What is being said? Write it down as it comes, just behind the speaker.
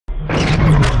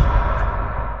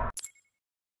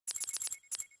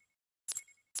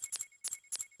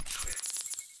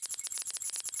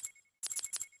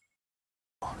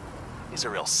a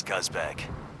real scuzzbag.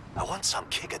 I want some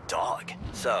kick a dog.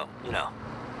 So, you know,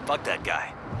 fuck that guy.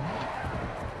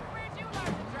 Where'd you learn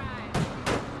to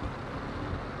drive?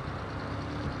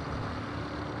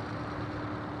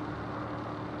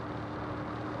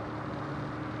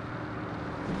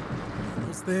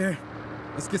 Almost there.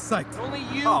 Let's get psyched. Only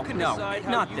you can no, decide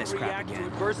how not you this crap react to again.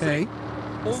 adversity. Hey,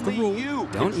 that's the Only rule. you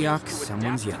Don't can yuck, choose to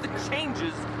someone's adapt to yelling. the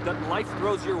changes that life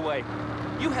throws your way.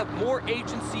 You have more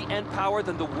agency and power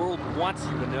than the world wants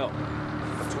you to know.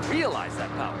 But to realize that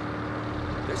power,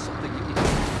 there's something you need to do.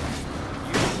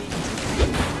 You need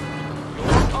to be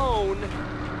your own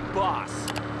boss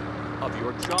of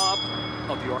your job,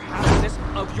 of your happiness,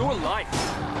 of your life.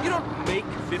 You don't make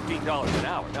 $15 an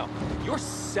hour, no. You're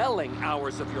selling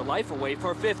hours of your life away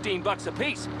for 15 bucks a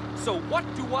piece. So what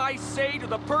do I say to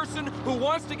the person who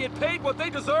wants to get paid what they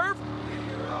deserve? Be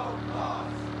your own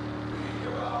boss. Be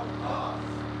your own boss.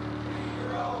 Be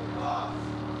your own boss.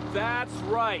 That's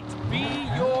right. Be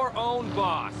your own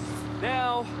boss.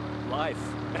 Now, life.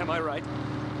 Am I right?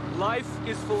 Life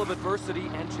is full of adversity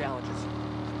and challenges.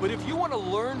 But if you want to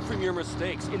learn from your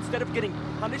mistakes instead of getting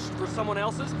punished for someone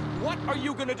else's, what are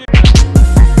you gonna do?